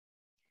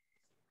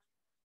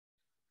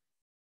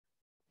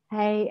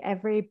Hey,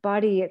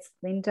 everybody, it's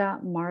Linda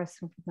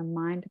Morrison from the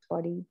Mind,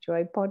 Body,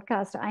 Joy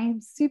podcast. I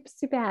am super,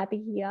 super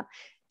happy here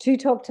to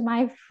talk to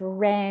my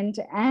friend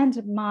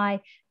and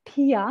my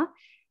peer,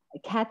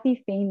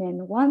 Cathy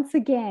Feenan. Once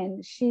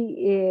again,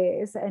 she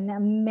is an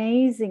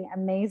amazing,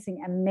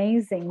 amazing,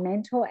 amazing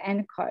mentor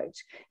and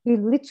coach who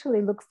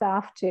literally looks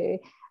after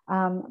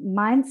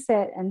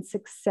mindset and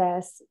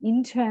success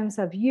in terms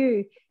of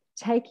you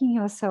taking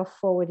yourself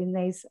forward in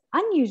these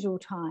unusual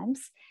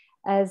times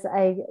as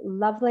a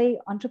lovely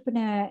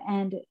entrepreneur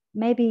and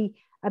maybe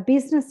a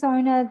business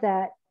owner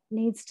that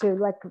needs to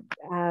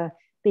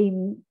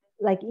be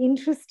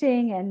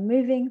interesting and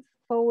moving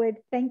forward.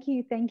 Thank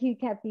you,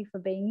 Cathy, for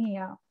being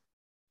here.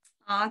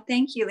 Oh,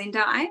 thank you,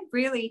 Linda. I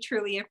really,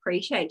 truly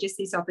appreciate just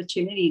this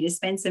opportunity to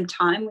spend some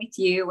time with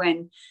you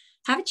and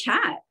have a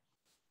chat.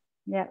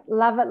 Yeah,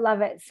 love it,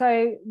 love it.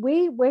 So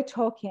we're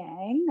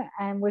talking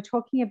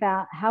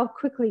about how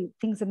quickly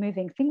things are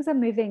moving. Things are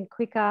moving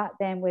quicker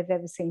than we've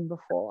ever seen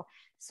before.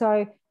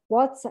 So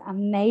what's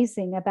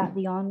amazing about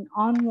the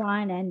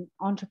online and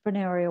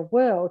entrepreneurial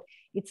world,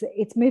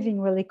 it's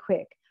moving really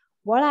quick.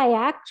 What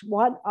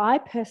I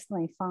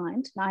personally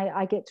find, and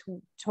I get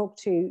to talk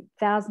to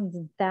thousands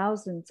and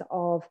thousands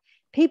of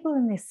people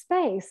in this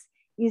space,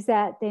 is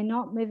that they're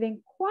not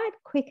moving quite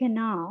quick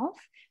enough.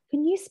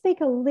 Can you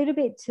speak a little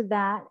bit to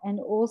that and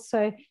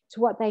also to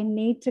what they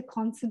need to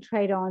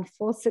concentrate on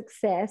for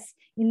success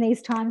in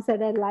these times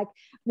that are like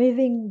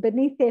moving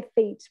beneath their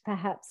feet,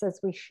 perhaps, as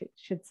we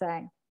should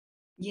say?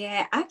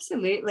 Yeah,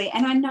 absolutely.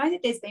 And I know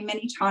that there's been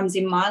many times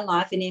in my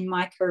life and in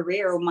my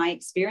career or my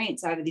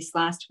experience over this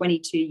last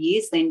 22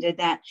 years, Linda,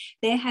 that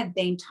there have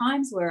been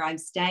times where I've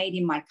stayed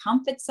in my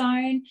comfort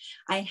zone.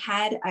 I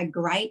had a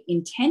great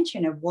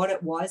intention of what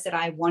it was that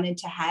I wanted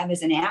to have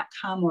as an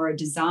outcome or a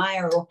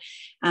desire or,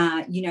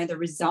 the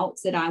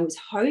results that I was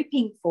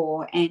hoping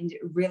for and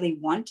really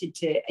wanted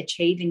to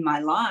achieve in my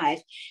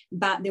life.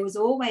 But there was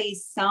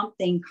always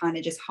something kind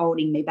of just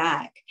holding me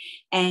back.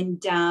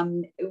 And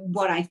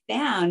what I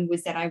found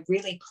was that I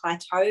really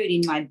plateaued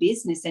in my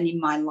business and in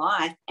my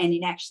life, and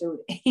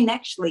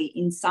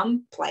in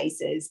some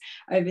places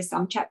over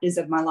some chapters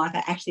of my life,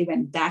 I actually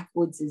went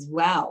backwards as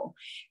well,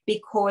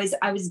 because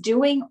I was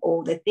doing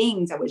all the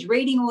things. I was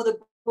reading all the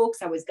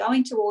books, I was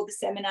going to all the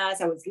seminars,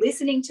 I was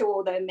listening to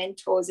all the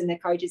mentors and the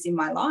coaches in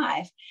my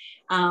life,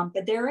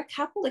 but there are a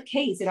couple of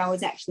keys that I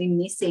was actually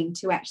missing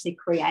to actually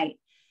create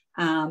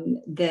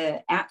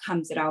the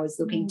outcomes that I was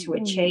looking to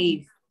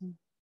achieve.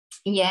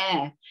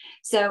 Yeah.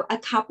 So a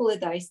couple of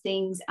those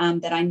things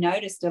that I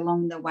noticed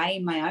along the way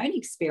in my own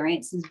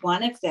experiences,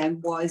 one of them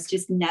was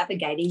just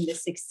navigating the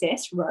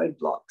success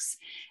roadblocks,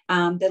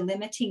 the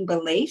limiting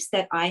beliefs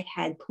that I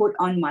had put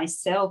on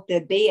myself,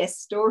 the BS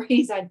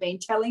stories I'd been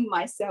telling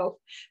myself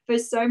for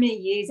so many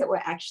years that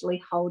were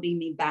actually holding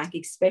me back,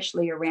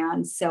 especially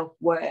around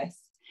self-worth.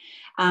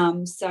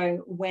 So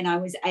when I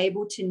was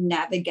able to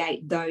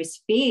navigate those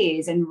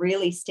fears and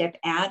really step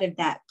out of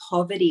that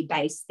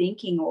poverty-based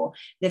thinking or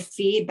the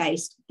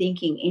fear-based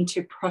thinking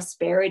into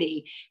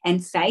prosperity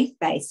and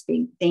faith-based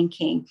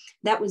thinking,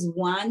 that was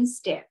one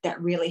step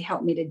that really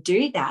helped me to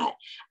do that.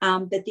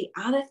 But the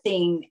other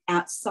thing,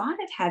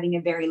 outside of having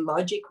a very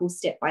logical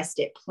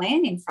step-by-step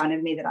plan in front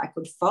of me that I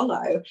could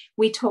follow,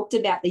 we talked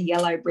about the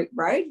yellow brick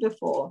road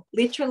before,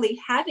 literally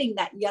having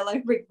that yellow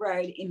brick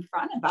road in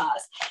front of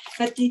us.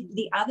 But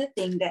the other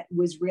thing that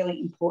was really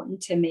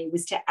important to me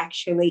was to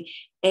actually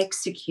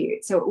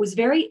execute. So it was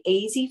very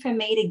easy for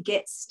me to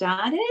get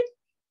started,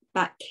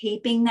 but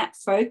keeping that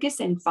focus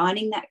and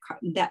finding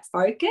that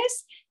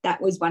focus, that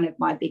was one of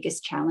my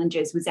biggest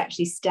challenges, was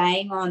actually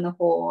staying on the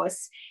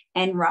horse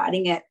and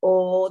riding it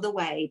all the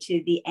way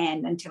to the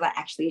end until I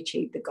actually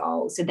achieved the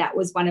goal. So that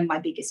was one of my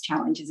biggest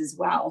challenges as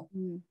well.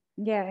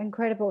 Yeah,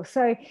 incredible.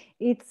 So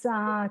it's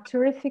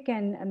terrific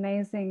and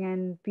amazing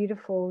and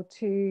beautiful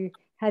to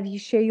have you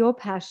share your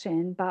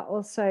passion, but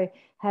also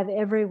have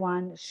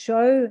everyone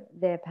show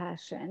their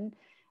passion.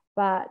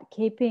 But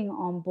keeping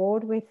on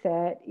board with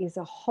it is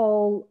a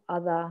whole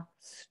other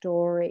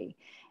story.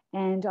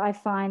 And I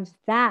find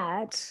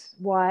that's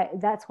why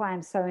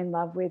I'm so in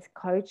love with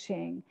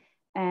coaching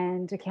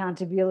and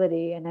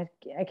accountability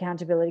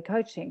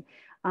coaching.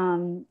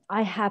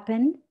 I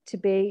happen to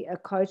be a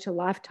coach, a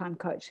lifetime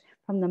coach.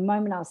 From the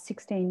moment I was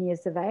 16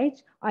 years of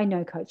age, I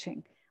know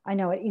coaching. I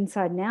know it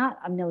inside and out.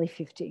 I'm nearly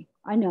 50.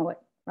 I know it,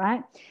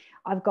 right?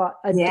 I've got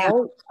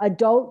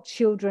adult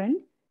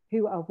children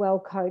who are well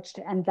coached,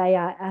 and they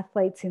are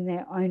athletes in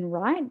their own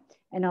right.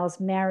 And I was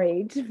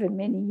married for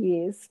many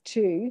years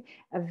to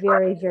a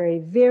very, very,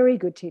 very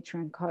good teacher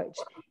and coach.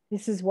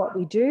 This is what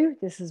we do.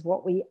 This is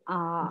what we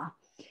are.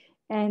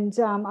 And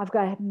I've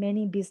got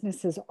many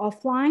businesses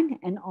offline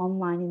and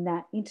online, in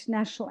that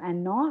international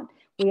and not.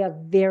 We are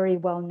very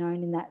well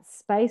known in that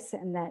space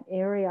and that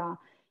area.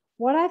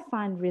 What I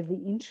find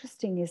really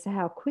interesting is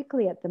how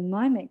quickly at the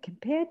moment,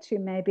 compared to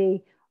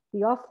maybe the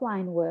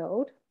offline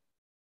world,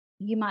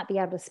 you might be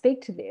able to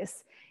speak to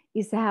this,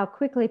 is how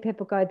quickly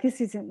people go,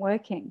 this isn't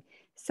working.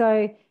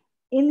 So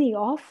in the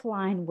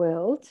offline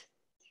world,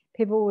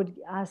 people would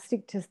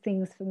stick to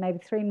things for maybe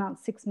 3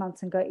 months, 6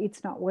 months and go,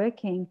 it's not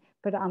working,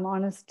 but I'm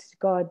honest to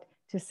God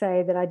to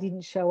say that I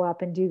didn't show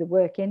up and do the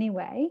work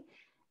anyway.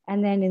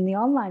 And then in the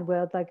online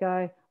world, they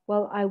go,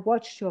 well, I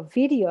watched your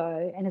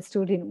video and it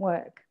still didn't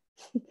work.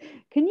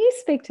 Can you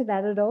speak to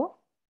that at all?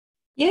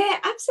 Yeah,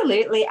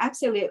 absolutely.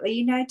 Absolutely.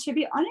 You know, to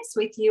be honest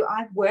with you,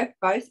 I've worked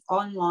both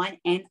online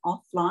and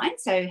offline.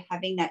 So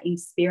having that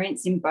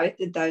experience in both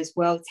of those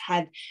worlds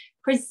have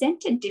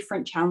presented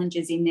different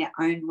challenges in their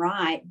own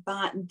right.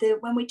 But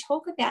when we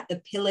talk about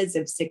the pillars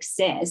of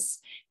success,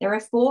 there are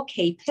 4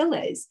 key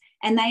pillars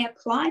and they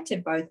apply to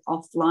both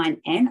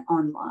offline and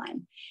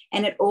online.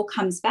 And it all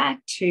comes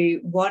back to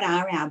what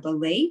are our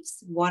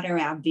beliefs, what are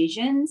our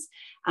visions,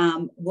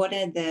 what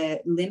are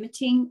the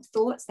limiting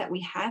thoughts that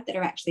we have that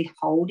are actually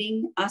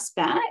holding us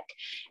back,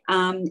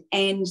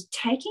 and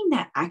taking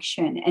that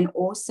action and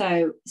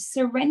also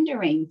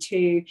surrendering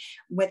to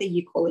whether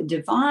you call it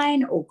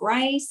divine or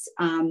grace,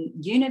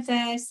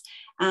 universe,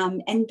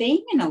 and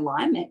being in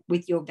alignment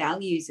with your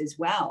values as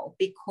well,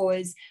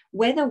 because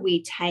whether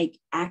we take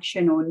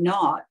action or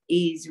not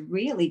is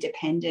really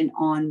dependent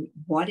on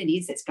what it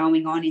is that's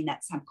going on in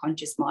that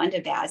subconscious mind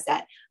of ours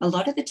that a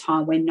lot of the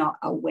time we're not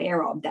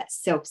aware of, that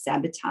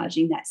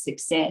self-sabotaging that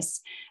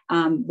success,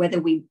 whether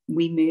we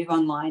move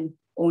online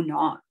or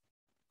not,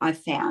 I've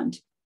found.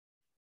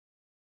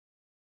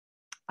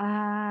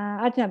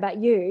 I don't know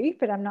about you,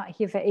 but I'm not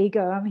here for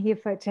ego. I'm here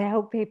to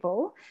help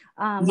people.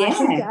 I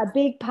think Yeah. a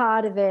big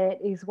part of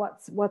it is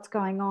what's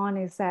going on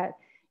is that,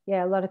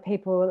 a lot of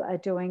people are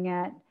doing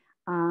it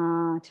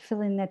to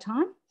fill in their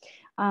time.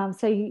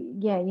 So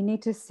you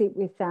need to sit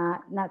with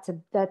that, and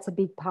that's a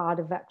big part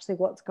of actually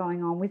what's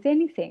going on with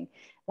anything.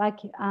 Like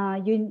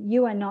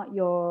you are not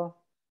your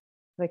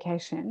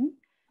vocation,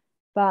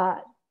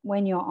 but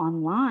when you're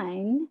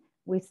online,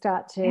 we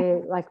start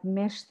to like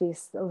mesh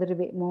this a little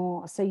bit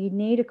more. So you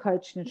need a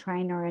coach and a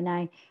trainer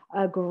and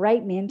a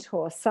great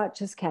mentor,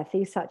 such as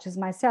Cathy, such as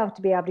myself,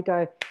 to be able to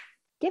go,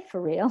 get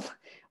for real.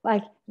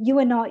 Like you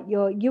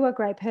are a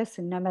great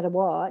person no matter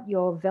what.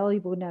 You're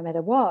valuable no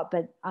matter what.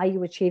 But are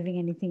you achieving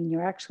anything in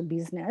your actual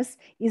business?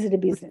 Is it a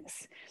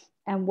business?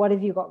 And what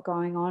have you got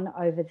going on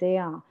over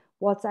there?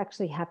 What's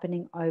actually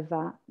happening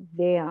over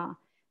there?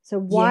 So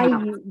why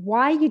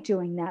are you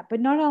doing that? But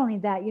not only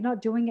that, you're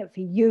not doing it for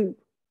you,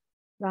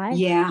 right?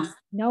 Yeah.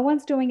 No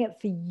one's doing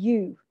it for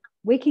you.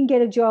 We can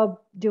get a job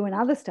doing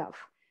other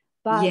stuff,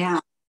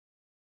 but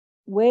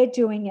we're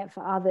doing it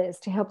for others,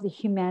 to help the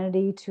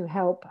humanity, to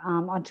help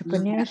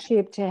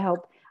entrepreneurship, to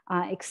help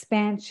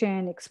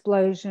expansion,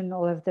 explosion,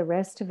 all of the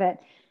rest of it.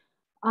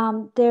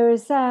 There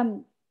is a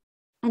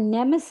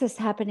nemesis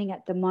happening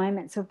at the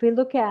moment. So if we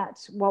look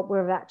at what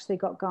we've actually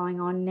got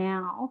going on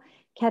now,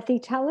 Cathy,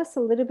 tell us a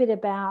little bit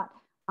about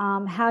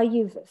how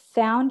you've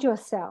found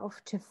yourself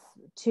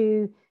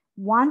to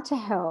want to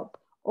help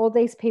all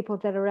these people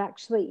that are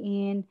actually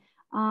in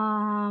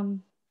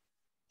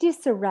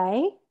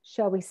disarray,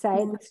 shall we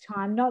say, at this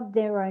time, not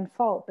their own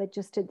fault, but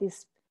just at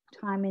this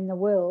time in the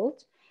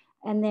world.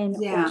 And then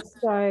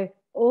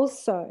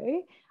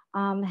also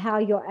how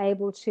you're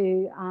able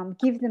to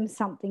give them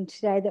something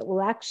today that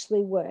will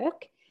actually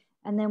work.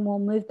 And then we'll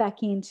move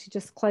back into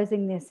just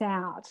closing this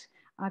out,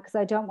 because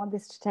I don't want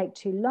this to take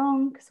too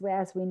long, because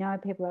as we know,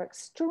 people are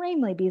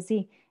extremely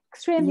busy,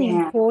 extremely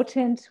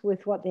important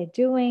with what they're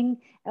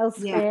doing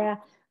elsewhere.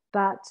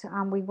 But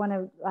we want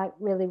to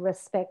really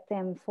respect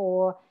them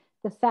for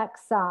the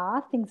facts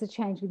are things are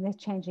changing. They're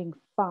changing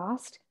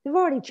fast. They've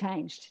already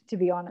changed, to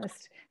be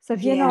honest. So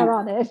if you're not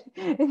on it,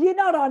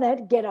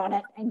 get on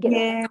it and get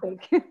on it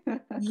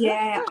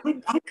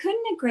quick. I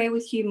couldn't agree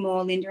with you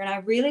more, Linda. And I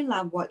really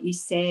love what you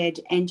said.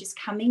 And just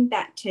coming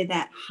back to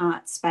that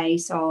heart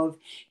space of,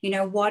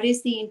 what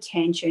is the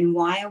intention?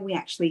 Why are we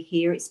actually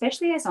here,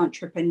 especially as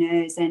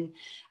entrepreneurs? And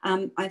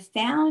I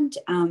found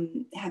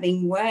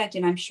having worked,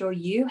 and I'm sure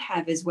you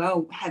have as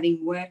well,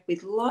 having worked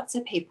with lots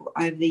of people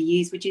over the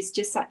years, which is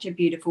just such a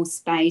beautiful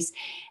space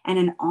and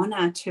an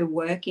honor to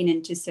work in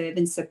and to serve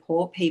and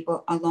support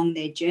people along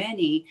their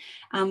journey.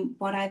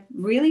 What I've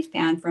really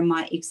found from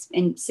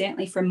and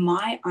certainly from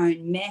my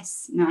own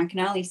mess, now I can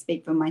only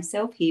speak for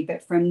myself here,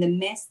 but from the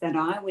mess that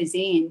I was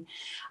in,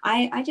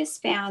 I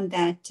just found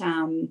that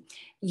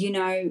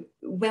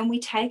when we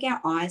take our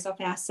eyes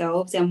off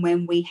ourselves and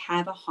when we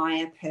have a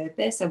higher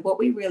purpose of what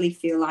we really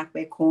feel like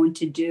we're called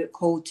to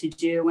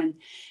do, and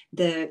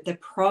the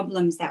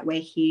problems that we're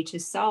here to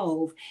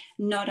solve,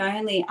 not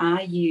only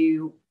are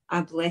you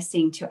a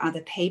blessing to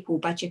other people,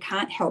 but you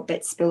can't help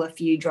but spill a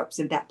few drops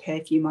of that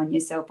perfume on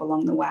yourself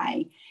along the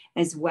way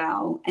as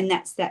well. And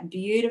that's that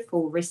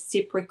beautiful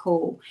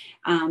reciprocal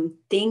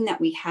thing that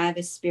we have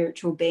as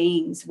spiritual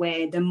beings,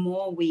 where the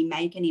more we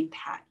make an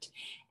impact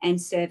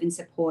and serve and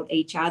support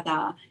each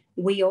other,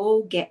 we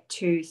all get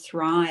to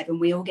thrive and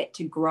we all get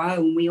to grow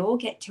and we all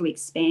get to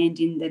expand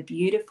in the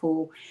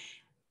beautiful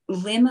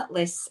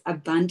limitless,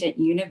 abundant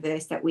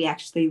universe that we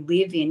actually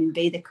live in, and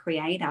be the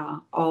creator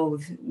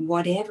of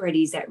whatever it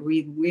is that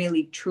we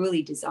really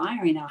truly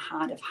desire in our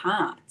heart of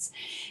hearts.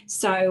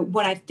 So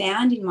what I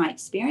found in my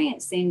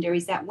experience, Linda,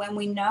 is that when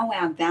we know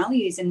our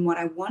values, and what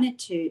I wanted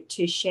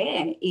to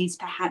share is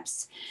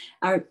perhaps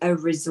a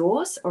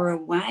resource or a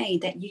way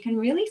that you can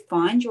really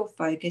find your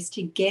focus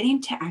to get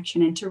into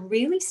action and to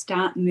really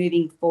start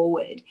moving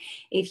forward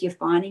if you're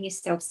finding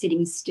yourself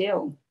sitting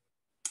still.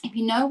 If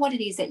you know what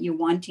it is that you're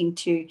wanting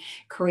to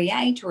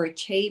create or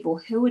achieve, or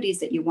who it is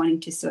that you're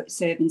wanting to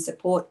serve and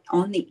support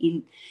on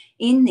the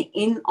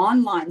in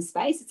online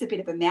space, it's a bit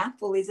of a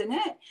mouthful, isn't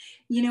it?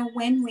 You know,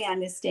 when we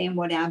understand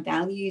what our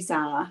values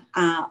are,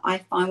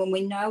 I find when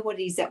we know what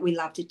it is that we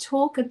love to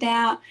talk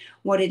about,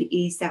 what it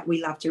is that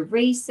we love to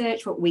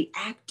research, what we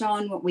act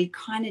on, what we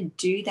kind of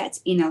do that's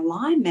in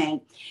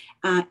alignment.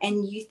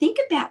 And you think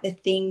about the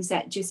things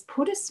that just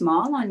put a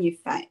smile on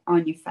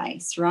your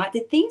face, right?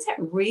 The things that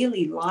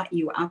really light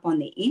you up on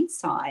the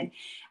inside.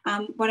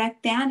 What I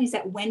found is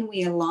that when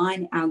we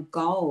align our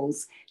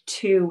goals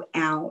to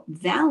our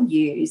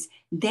values,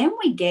 then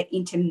we get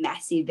into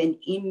massive and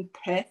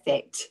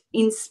imperfect,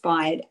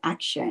 inspired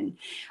action.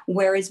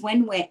 Whereas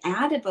when we're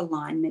out of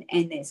alignment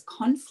and there's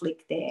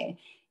conflict there,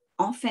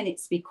 often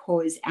it's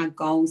because our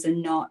goals are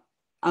not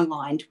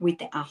aligned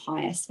with our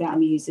highest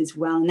values as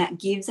well. And that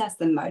gives us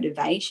the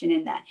motivation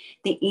and that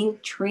the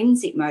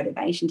intrinsic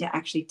motivation to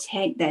actually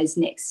take those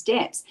next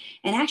steps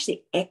and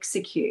actually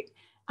execute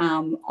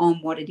on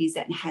what it is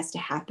that has to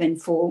happen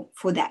for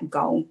that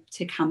goal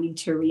to come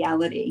into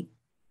reality.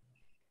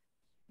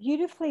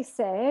 Beautifully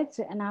said.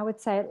 And I would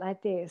say it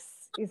like this,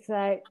 is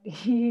that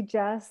you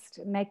just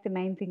make the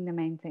main thing the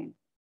main thing.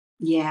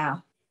 Yeah.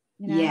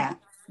 You know, yeah.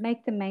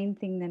 Make the main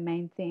thing the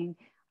main thing.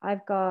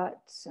 I've got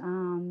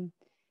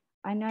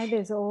I know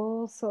there's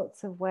all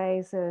sorts of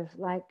ways of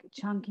like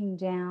chunking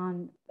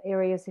down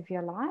areas of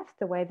your life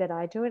the way that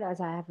I do it, as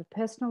I have a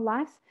personal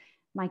life.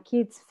 My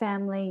kids,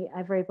 family,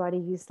 everybody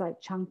is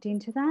like chunked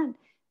into that.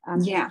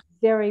 Yeah.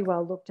 Very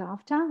well looked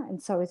after.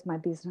 And so is my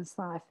business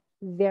life,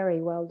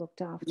 very well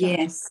looked after.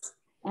 Yes.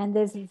 And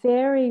there's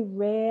very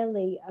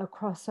rarely a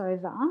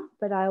crossover,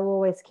 but I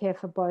always care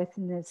for both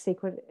in the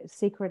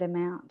secret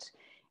amount.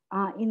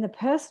 In the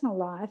personal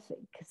life,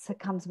 it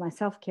comes my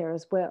self-care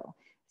as well.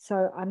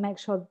 So I make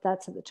sure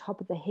that's at the top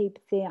of the heap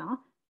there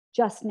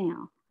just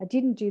now. I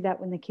didn't do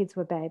that when the kids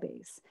were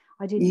babies.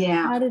 I didn't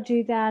know how to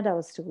do that. I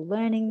was still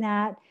learning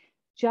that,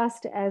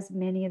 just as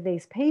many of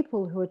these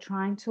people who are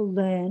trying to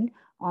learn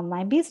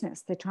online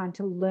business. They're trying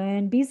to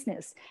learn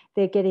business.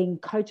 They're getting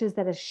coaches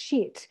that are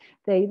shit.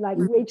 They're like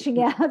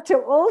reaching out to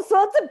all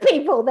sorts of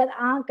people that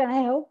aren't going to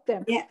help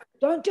them. Yeah.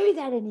 Don't do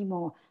that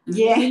anymore.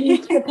 Yeah. Lean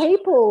into the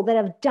people that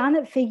have done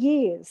it for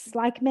years,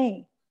 like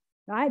me,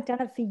 right?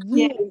 Done it for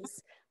years. Yeah.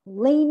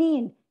 Lean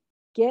in,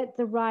 get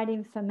the right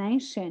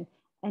information,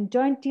 and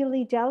don't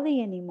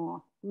dilly-dally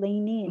anymore.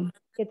 Lean in.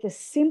 Get the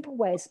simple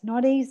ways,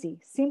 not easy.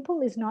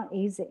 Simple is not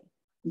easy.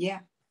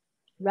 Yeah.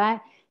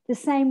 Right? The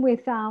same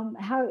with how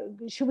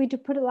should we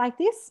put it like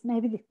this?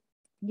 Maybe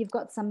you've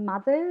got some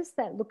mothers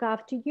that look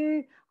after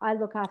you. I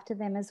look after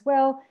them as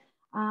well.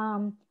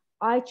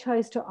 I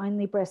chose to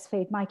only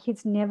breastfeed. My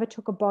kids never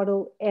took a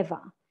bottle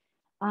ever.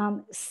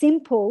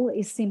 Simple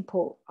is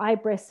simple. I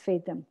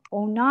breastfeed them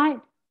all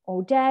night,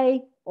 all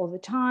day, all the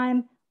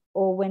time,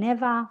 or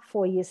whenever,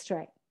 4 years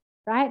straight,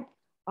 right?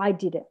 I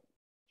did it.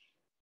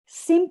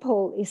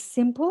 Simple is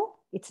simple.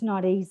 It's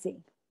not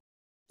easy.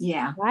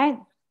 Yeah. Right?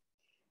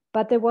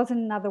 But there wasn't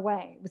another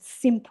way. It was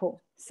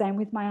simple. Same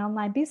with my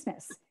online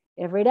business.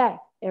 Every day,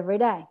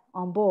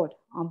 on board,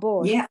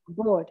 yeah.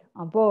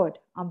 on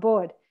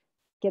board.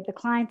 Get the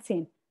clients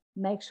in.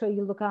 Make sure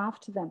you look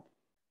after them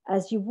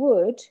as you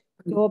would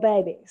your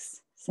babies.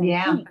 Same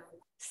thing.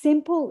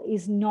 Simple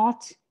is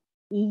not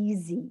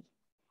easy.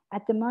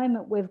 At the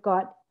moment, we've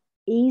got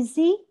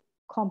easy,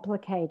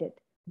 complicated.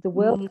 The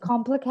world's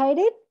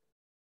complicated,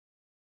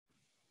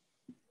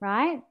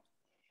 right?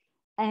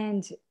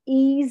 And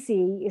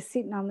easy is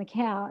sitting on the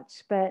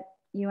couch, but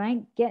you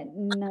ain't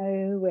getting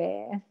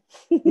nowhere.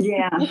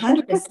 Yeah,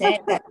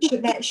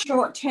 100%. That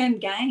short-term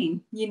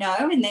gain,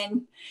 and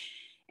then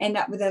end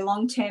up with a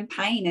long-term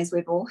pain, as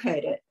we've all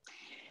heard it.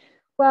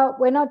 Well,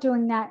 we're not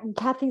doing that in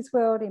Cathy's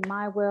world. In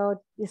my world,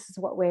 this is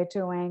what we're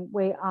doing.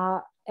 We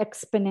are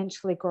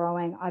exponentially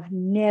growing. I've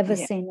never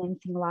seen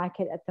anything like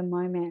it at the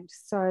moment.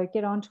 So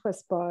get on to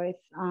us both.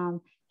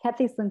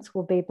 Cathy's links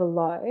will be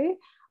below.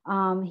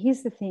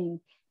 Here's the thing,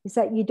 is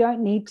that you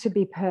don't need to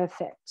be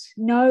perfect.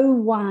 No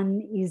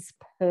one is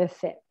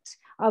perfect.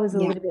 I was a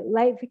little bit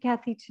late for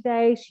Cathy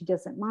today. She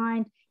doesn't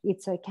mind.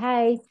 It's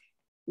okay.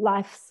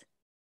 Life's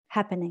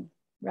happening,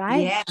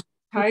 right? Yeah,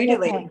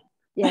 totally. It's okay.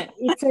 Yeah,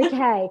 it's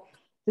okay.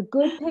 The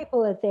good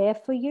people are there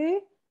for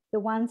you. The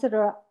ones that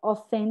are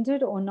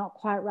offended or not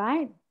quite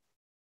right,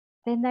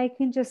 then they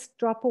can just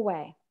drop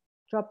away.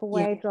 You've got to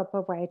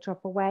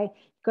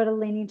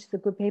lean into the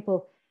good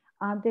people.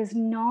 There's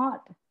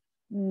not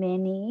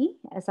many,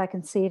 as I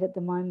can see it at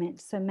the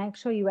moment. So make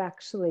sure you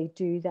actually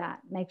do that.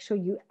 Make sure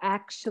you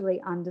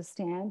actually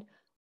understand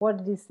what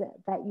it is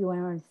that you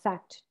are in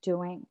fact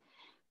doing.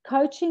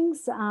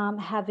 Coaching's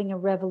having a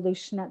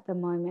revolution at the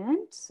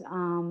moment.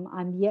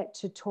 I'm yet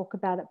to talk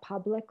about it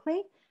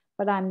publicly,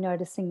 but I'm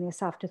noticing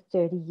this after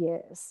 30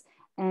 years,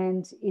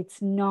 and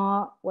it's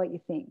not what you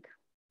think.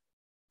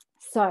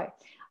 So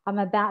I'm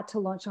about to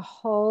launch a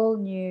whole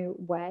new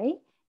way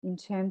in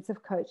terms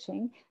of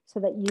coaching so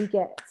that you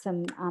get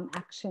some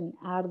action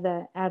out of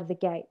the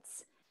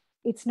gates.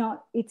 It's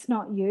not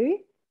you.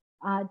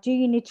 Do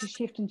you need to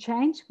shift and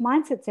change?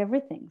 Mindset's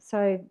everything.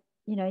 So,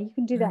 you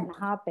can do that in a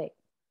heartbeat.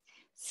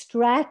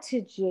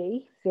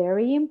 Strategy,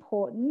 very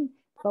important,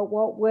 but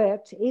what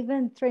worked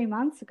even 3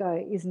 months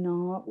ago is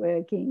not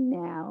working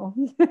now.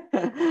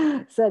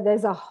 So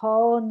there's a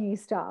whole new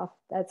stuff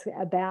that's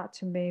about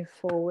to move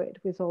forward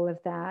with all of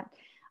that.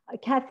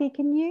 Cathy,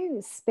 can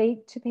you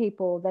speak to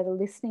people that are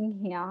listening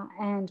here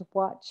and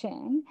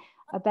watching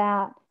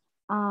about,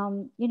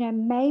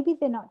 maybe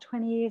they're not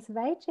 20 years of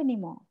age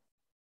anymore?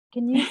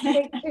 Can you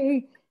speak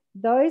to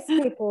those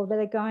people that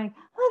are going,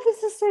 oh,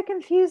 this is so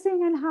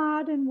confusing and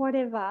hard and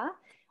whatever,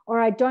 or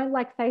I don't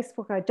like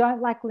Facebook, or I don't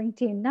like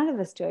LinkedIn. None of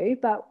us do,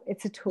 but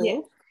it's a tool.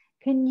 Yeah.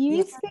 Can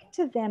you speak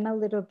to them a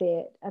little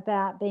bit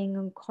about being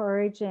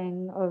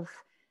encouraging of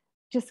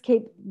just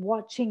keep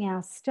watching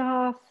our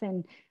stuff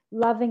and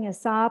loving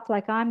us up?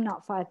 Like, I'm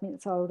not 5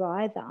 minutes old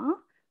either.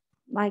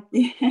 Like,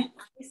 you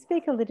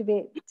speak a little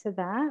bit to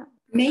that.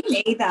 Me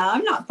neither.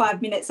 I'm not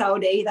 5 minutes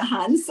old either,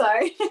 hun. So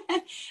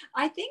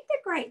I think the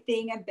great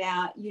thing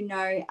about,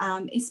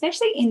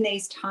 especially in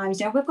these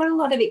times, we've got a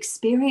lot of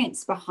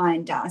experience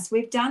behind us.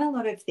 We've done a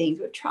lot of things.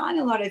 We're trying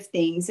a lot of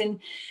things. And,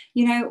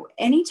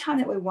 anytime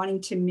that we're wanting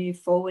to move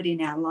forward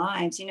in our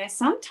lives,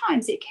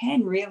 sometimes it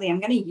can really, I'm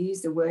going to use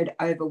the word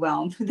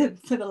overwhelm for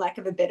the lack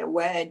of a better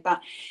word,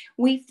 but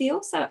we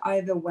feel so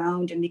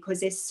overwhelmed, and because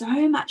there's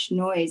so much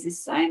noise, there's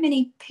so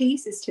many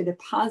pieces to the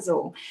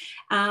puzzle.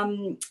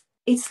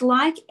 It's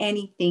like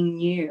anything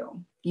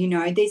new,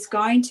 there's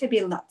going to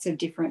be lots of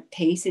different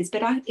pieces.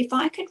 But if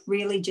I could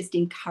really just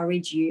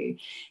encourage you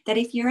that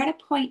if you're at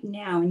a point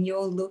now and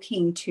you're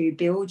looking to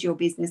build your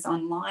business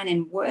online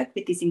and work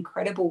with this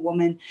incredible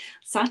woman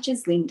such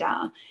as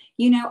Linda,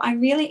 I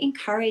really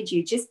encourage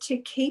you just to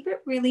keep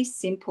it really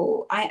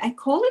simple. I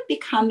call it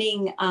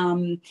becoming,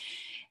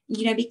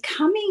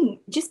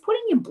 just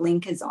putting your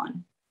blinkers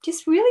on,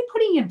 just really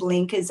putting your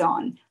blinkers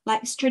on,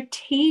 like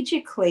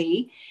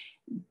strategically,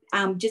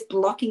 just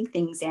blocking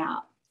things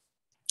out.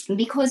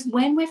 Because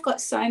when we've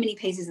got so many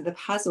pieces of the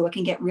puzzle, it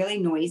can get really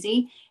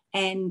noisy,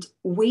 and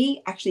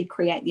we actually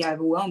create the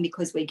overwhelm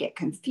because we get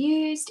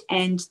confused,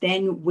 and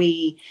then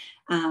we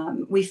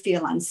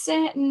feel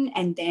uncertain,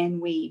 and then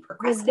we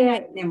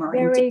procrastinate.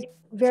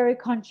 Very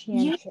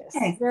conscientious.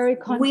 Yeah. Very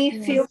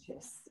conscientious.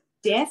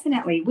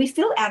 We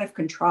feel out of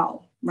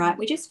control, right?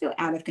 We just feel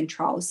out of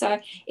control. So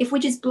if we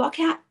just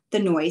block out the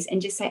noise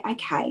and just say,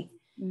 okay,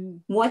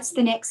 what's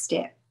the next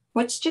step?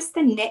 What's just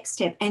the next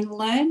step? And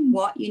learn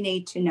what you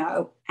need to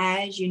know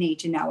as you need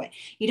to know it.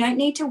 You don't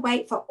need to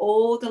wait for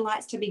all the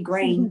lights to be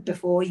green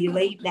before you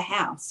leave the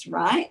house,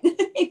 right?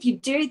 If you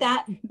do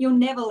that, you'll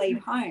never leave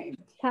home.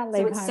 So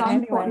it's so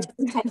important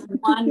to take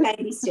one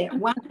baby step.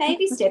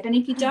 And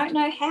if you don't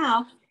know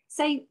how,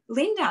 say,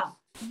 Linda,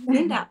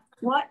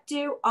 what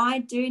do I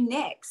do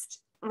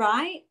next?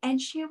 Right? And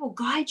she will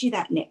guide you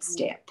that next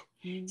step.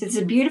 So it's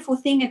a beautiful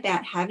thing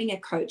about having a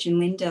coach, and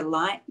Linda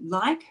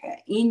like her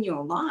in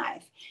your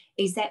life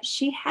is that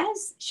she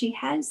has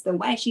the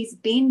way. She's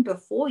been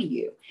before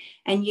you,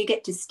 and you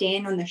get to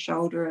stand on the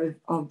shoulder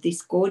of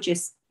this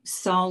gorgeous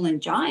soul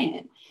and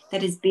giant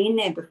that has been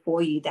there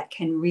before you, that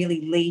can really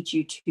lead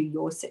you to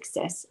your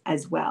success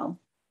as well.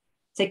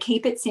 So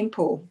keep it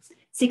simple.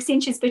 6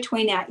 inches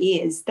between our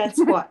ears. That's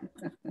what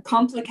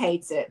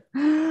complicates it.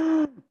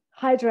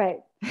 Hydrate.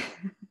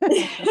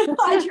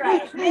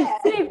 Hydrate. Yeah.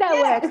 See if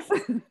that works.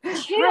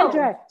 Chill.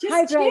 Hydrate,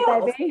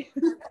 chill. baby.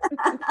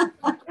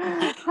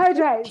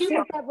 Hydrate. See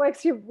if that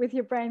works with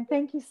your brain.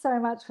 Thank you so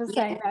much for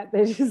saying that.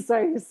 They're just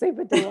so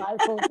super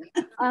delightful.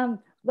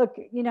 Look,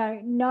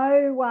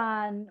 no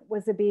one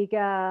was a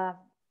bigger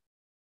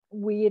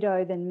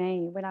weirdo than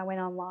me when I went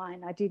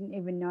online. I didn't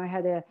even know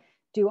how to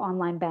do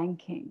online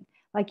banking.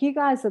 Like, you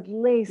guys at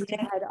least have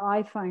had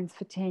iPhones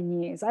for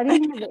 10 years. I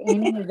didn't have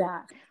any of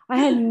that. I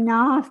had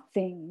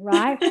nothing,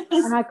 right?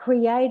 And I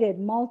created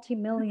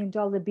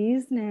multi-million-dollar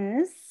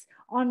business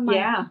on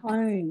my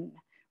own,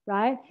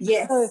 right?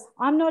 Yes. So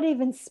I'm not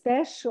even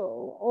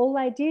special. All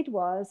I did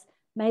was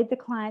made the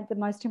client the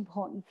most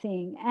important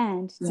thing,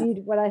 and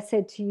did what I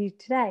said to you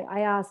today. I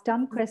asked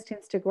dumb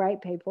questions to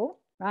great people,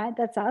 right?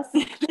 That's us.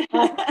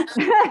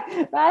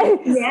 Right?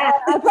 Yeah.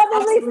 I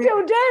probably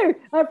still do.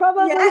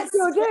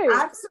 Still do.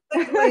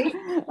 Absolutely.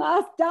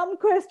 Ask dumb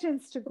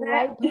questions to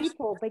great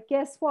people. But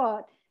guess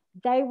what?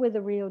 They were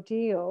the real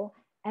deal.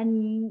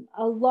 And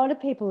a lot of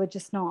people are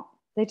just not.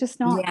 They're just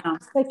not. Yeah.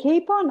 So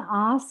keep on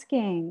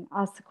asking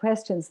us the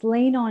questions.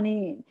 Lean on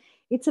in.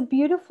 It's a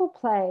beautiful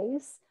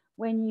place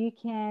when you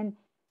can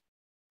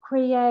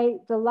create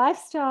the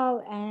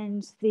lifestyle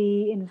and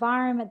the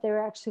environment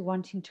they're actually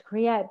wanting to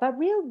create. But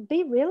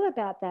be real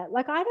about that.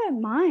 Like, I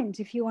don't mind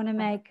if you want to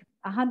make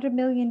 $100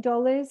 million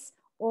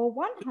or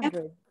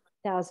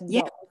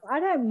 $100,000. I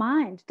don't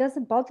mind. It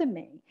doesn't bother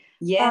me.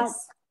 But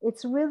Yes.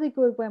 it's really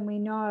good when we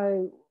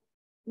know,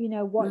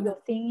 what your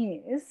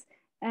thing is.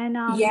 And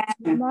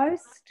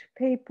most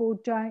people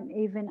don't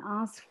even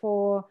ask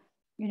for,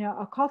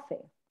 a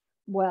coffee.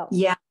 Well,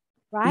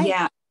 right?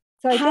 Yeah.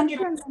 So just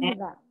 100%.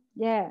 remember that.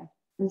 Yeah.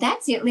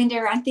 That's it,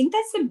 Linda. I think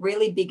that's the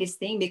really biggest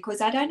thing,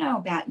 because I don't know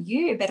about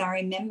you, but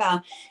I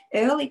remember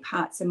early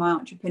parts of my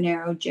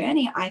entrepreneurial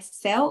journey, I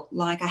felt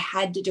like I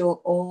had to do it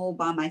all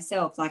by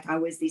myself. Like I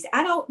was this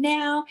adult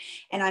now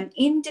and I'm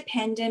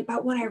independent.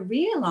 But what I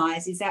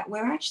realized is that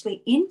we're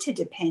actually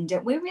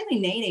interdependent. We really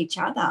need each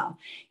other.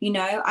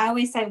 I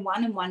always say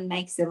 1 and 1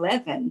 makes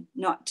 11,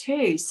 not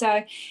 2.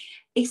 So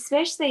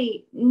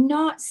especially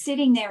not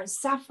sitting there and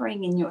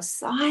suffering in your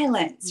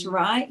silence,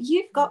 right?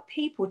 You've got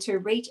people to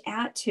reach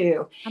out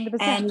to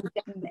 100%.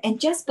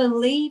 and just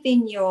believe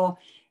in yourself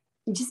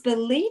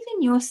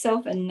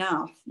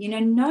enough, know that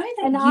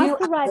And you ask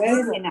the are right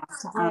worthy people. enough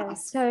to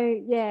ask. So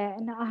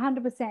and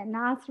 100%, and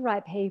ask the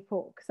right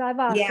people, because I've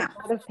asked a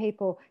lot of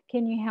people,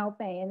 can you help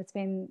me? And it's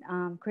been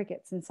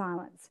crickets and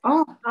silence.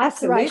 Oh,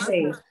 ask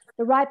absolutely.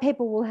 The right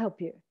people will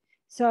help you.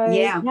 So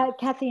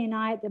Cathy and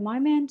I at the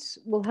moment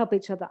will help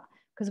each other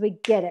because we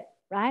get it,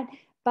 right?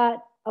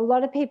 But a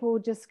lot of people will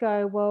just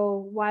go,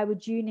 well, why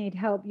would you need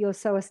help? You're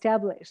so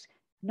established.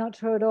 Not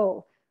true at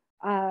all.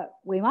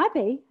 We might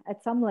be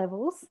at some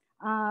levels.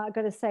 I've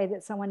got to say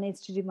that someone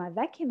needs to do my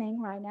vacuuming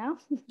right now.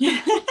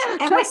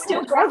 And we're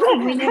still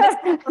growing. We never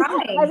stop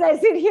growing. As I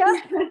sit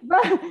here.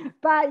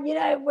 But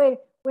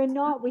we're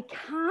not, we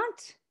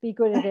can't be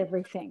good at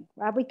everything,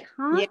 right? We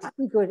can't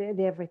be good at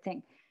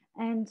everything.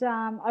 And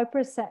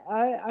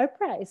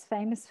Oprah is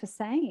famous for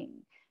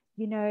saying,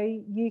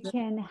 you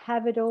can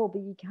have it all,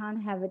 but you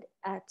can't have it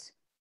at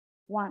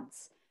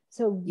once.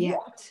 So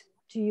what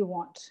do you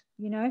want,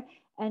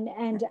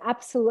 and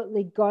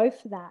absolutely go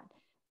for that.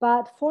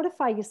 But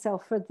fortify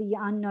yourself for the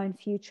unknown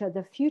future.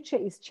 The future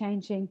is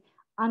changing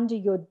under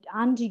your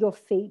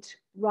feet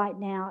right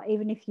now,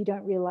 even if you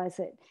don't realize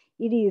it.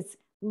 It is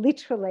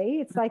literally,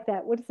 it's like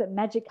that, what is it,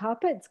 magic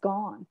carpet? It's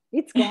gone.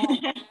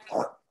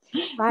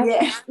 Right?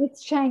 Yeah.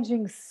 It's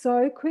changing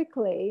so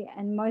quickly,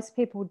 and most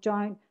people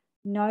don't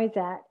know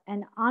that.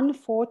 And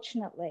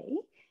unfortunately,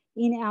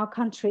 in our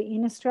country,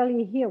 in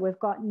Australia here, we've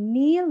got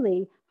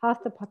nearly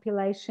half the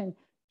population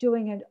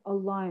doing it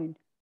alone.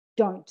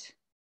 Don't.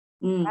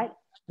 Right?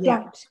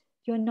 Don't.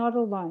 You're not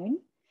alone.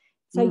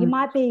 So you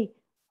might be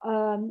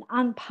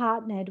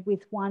unpartnered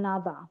with one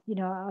other,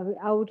 an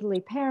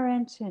elderly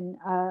parent and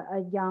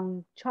a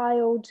young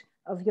child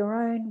of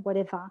your own,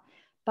 whatever,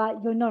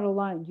 but you're not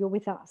alone. You're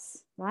with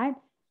us, right?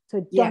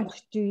 So don't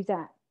do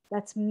that.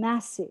 That's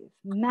massive,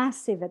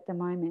 massive at the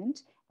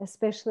moment,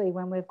 especially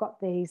when we've got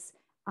these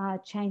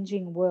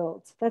changing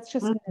worlds. That's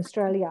just in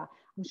Australia.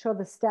 I'm sure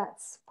the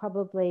stats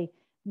probably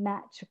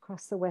match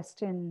across the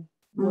Western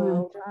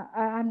world.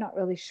 I'm not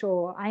really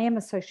sure. I am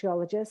a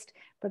sociologist,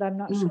 but I'm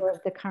not sure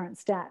of the current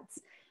stats.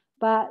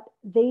 But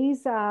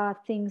these are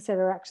things that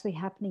are actually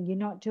happening. You're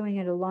not doing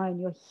it alone.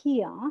 You're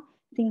here.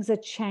 Things are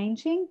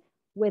changing,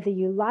 whether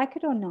you like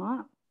it or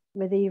not,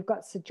 whether you've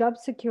got job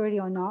security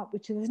or not,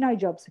 which there's no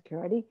job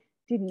security.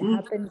 Didn't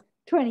happen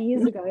 20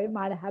 years ago. It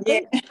might have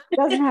happened. It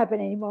doesn't happen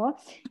anymore.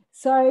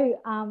 So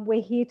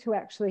we're here to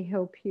actually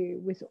help you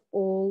with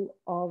all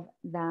of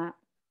that.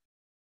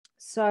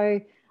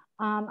 So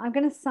I'm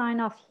going to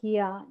sign off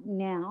here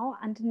now.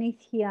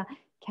 Underneath here,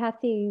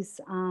 Cathy's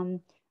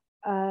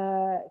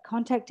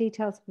contact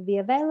details will be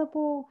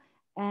available.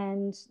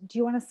 And do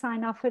you want to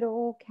sign off at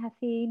all,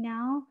 Cathy,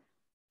 now?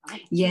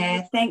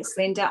 Yeah, thanks,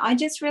 Linda. I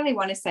just really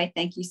want to say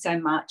thank you so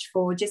much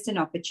for just an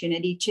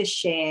opportunity to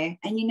share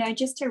and,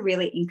 just to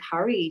really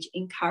encourage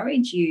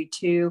you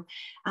to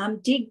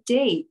dig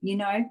deep,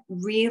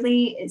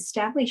 really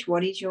establish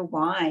what is your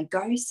why.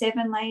 Go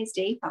 7 layers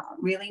deeper,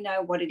 really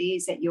know what it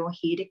is that you're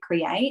here to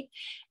create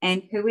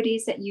and who it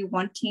is that you're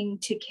wanting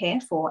to care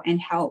for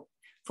and help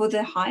for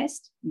the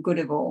highest good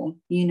of all,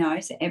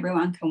 so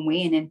everyone can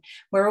win. And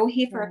we're all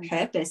here for a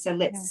purpose. So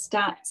let's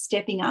start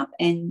stepping up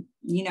and,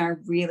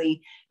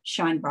 really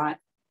shine bright.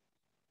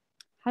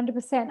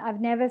 100%.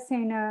 I've never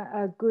seen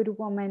a good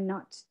woman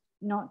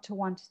not to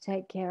want to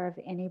take care of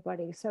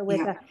anybody. So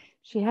whether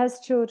she has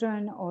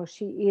children or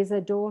she is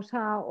a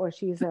daughter or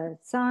she's a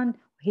son,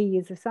 he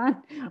is a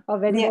son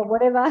of anyone,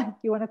 whatever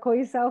you want to call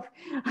yourself,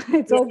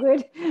 it's all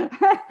good.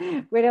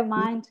 We don't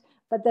mind.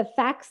 But the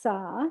facts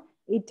are,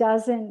 it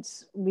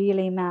doesn't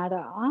really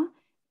matter.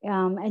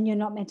 And you're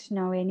not meant to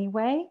know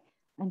anyway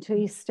until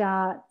you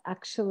start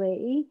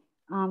actually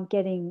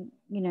getting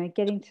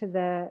to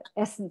the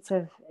essence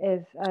of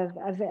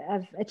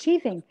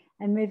achieving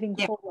and moving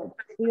forward.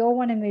 We all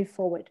want to move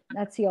forward.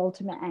 That's the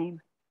ultimate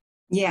aim.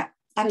 Yeah,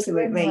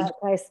 absolutely. So right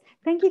place.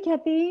 Thank you,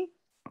 Cathy.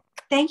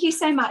 Thank you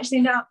so much,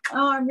 Linda.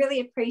 Oh, I really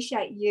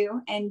appreciate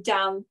you. And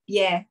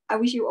I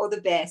wish you all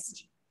the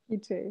best. You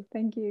too.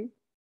 Thank you.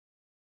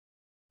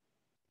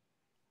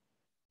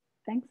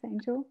 Thanks,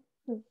 Angel.